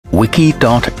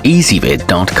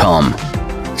wiki.ezvid.com.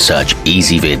 Search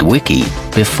Ezvid Wiki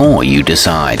before you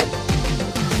decide.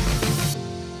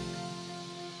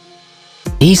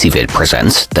 Ezvid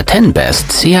presents the 10 best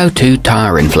CO2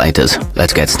 tire inflators.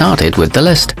 Let's get started with the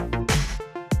list.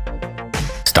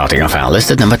 Starting off our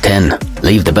list at number 10,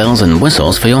 leave the bells and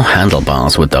whistles for your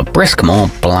handlebars with the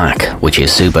Briskmore Black, which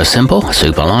is super simple,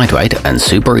 super lightweight, and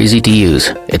super easy to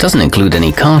use. It doesn't include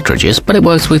any cartridges, but it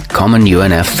works with common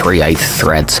UNF 3/8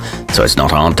 threads, so it's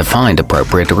not hard to find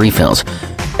appropriate refills.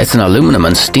 It's an aluminum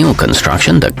and steel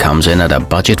construction that comes in at a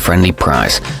budget-friendly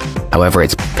price. However,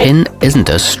 its pin isn't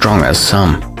as strong as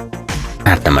some.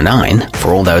 At number 9,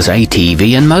 for all those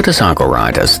ATV and motorcycle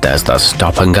riders, there's the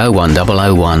Stop and Go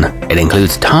 1001. It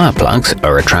includes tire plugs,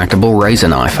 a retractable razor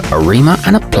knife, a reamer,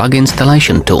 and a plug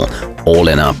installation tool, all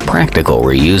in a practical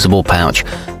reusable pouch.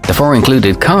 The 4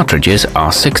 included cartridges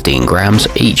are 16 grams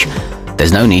each.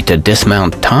 There's no need to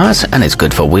dismount tires, and it's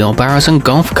good for wheelbarrows and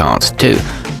golf carts too,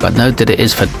 but note that it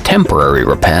is for temporary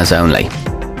repairs only.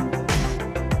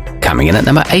 Coming in at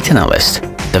number 8 on our list,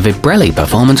 the Vibrelli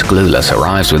Performance Glueless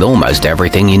arrives with almost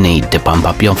everything you need to pump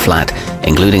up your flat,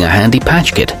 including a handy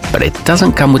patch kit, but it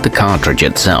doesn't come with the cartridge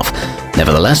itself.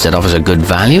 Nevertheless, it offers a good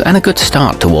value and a good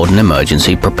start toward an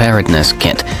emergency preparedness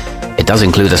kit. It does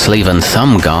include a sleeve and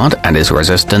thumb guard and is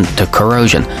resistant to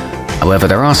corrosion. However,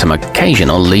 there are some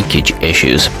occasional leakage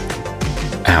issues.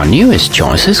 Our newest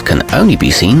choices can only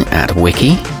be seen at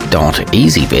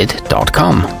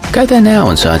wiki.ezvid.com. Go there now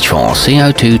and search for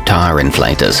CO2 tire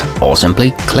inflators, or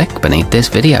simply click beneath this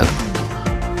video.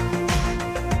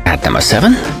 At number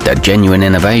 7, the Genuine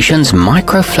Innovations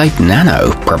Microflate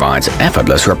Nano provides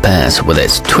effortless repairs with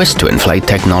its twist-to-inflate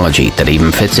technology that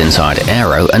even fits inside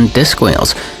aero and disc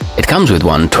wheels. It comes with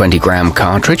one 20-gram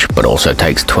cartridge, but also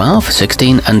takes 12,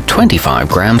 16, and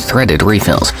 25-gram threaded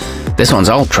refills. This one's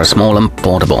ultra small and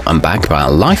portable and backed by a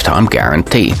lifetime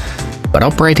guarantee, but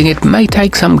operating it may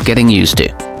take some getting used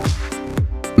to.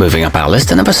 Moving up our list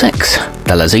to number 6,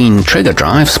 the lezyne trigger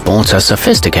drive sports a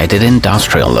sophisticated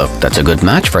industrial look that's a good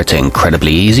match for its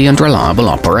incredibly easy and reliable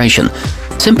operation.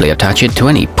 Simply attach it to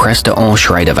any Presta or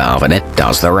Schrader valve and it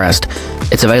does the rest.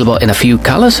 It's available in a few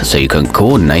colors so you can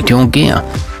coordinate your gear.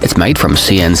 It's made from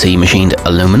CNC machined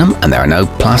aluminum and there are no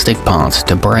plastic parts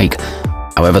to break.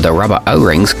 However, the rubber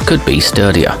O-rings could be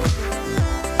sturdier.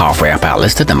 Halfway up our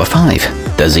list at number 5,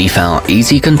 the zefal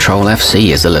Easy Control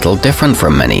FC is a little different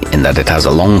from many in that it has a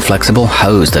long flexible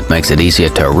hose that makes it easier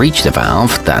to reach the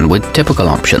valve than with typical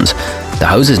options. The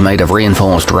hose is made of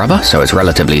reinforced rubber, so it's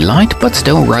relatively light but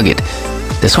still rugged.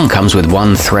 This one comes with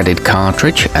one threaded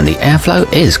cartridge and the airflow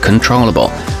is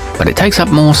controllable, but it takes up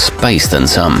more space than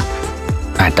some.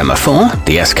 At number 4,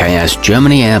 the SKS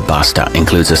Germany Airbuster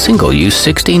includes a single-use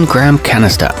 16-gram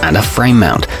canister and a frame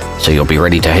mount, so you'll be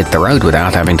ready to hit the road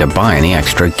without having to buy any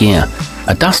extra gear.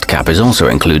 A dust cap is also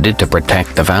included to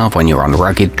protect the valve when you're on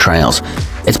rugged trails.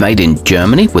 It's made in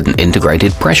Germany with an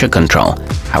integrated pressure control.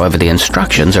 However, the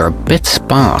instructions are a bit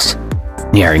sparse.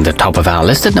 Nearing the top of our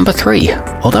list at number 3,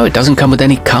 although it doesn't come with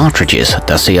any cartridges,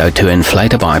 the CO2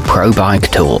 inflator by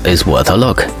ProBike Tool is worth a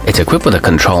look. It's equipped with a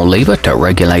control lever to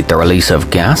regulate the release of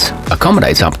gas,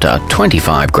 accommodates up to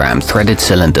 25-gram threaded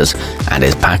cylinders, and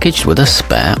is packaged with a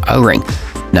spare O-ring.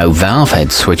 No valve head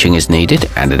switching is needed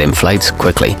and it inflates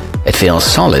quickly. It feels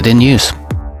solid in use.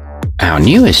 Our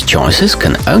newest choices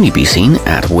can only be seen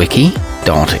at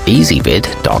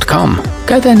wiki.ezvid.com.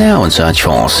 Go there now and search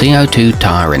for CO2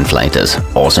 tire inflators,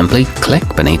 or simply click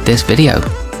beneath this video.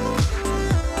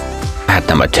 At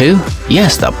number 2,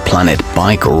 yes, the Planet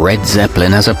Bike Red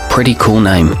Zeppelin has a pretty cool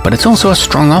name, but it's also a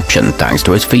strong option thanks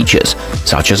to its features,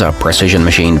 such as a precision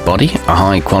machined body, a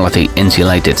high-quality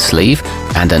insulated sleeve,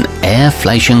 and an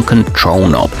airflation control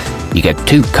knob. You get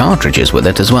 2 cartridges with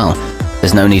it as well.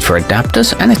 There's no need for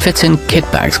adapters and it fits in kit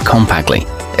bags compactly.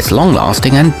 It's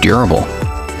long-lasting and durable.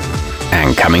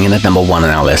 And coming in at number 1 on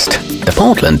our list, the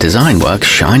Portland Design Works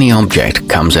Shiny Object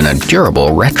comes in a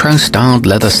durable retro-styled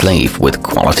leather sleeve with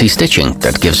quality stitching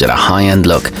that gives it a high-end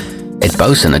look. It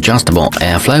boasts an adjustable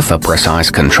airflow for precise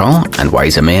control and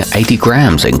weighs a mere 80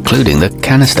 grams including the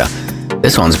canister.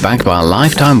 This one's backed by a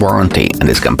lifetime warranty and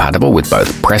is compatible with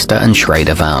both Presta and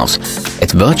Schrader valves.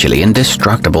 It's virtually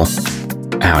indestructible.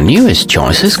 Our newest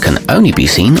choices can only be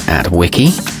seen at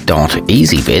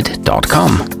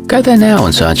wiki.ezvid.com. Go there now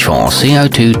and search for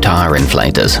CO2 tire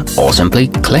inflators, or simply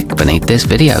click beneath this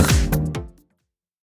video.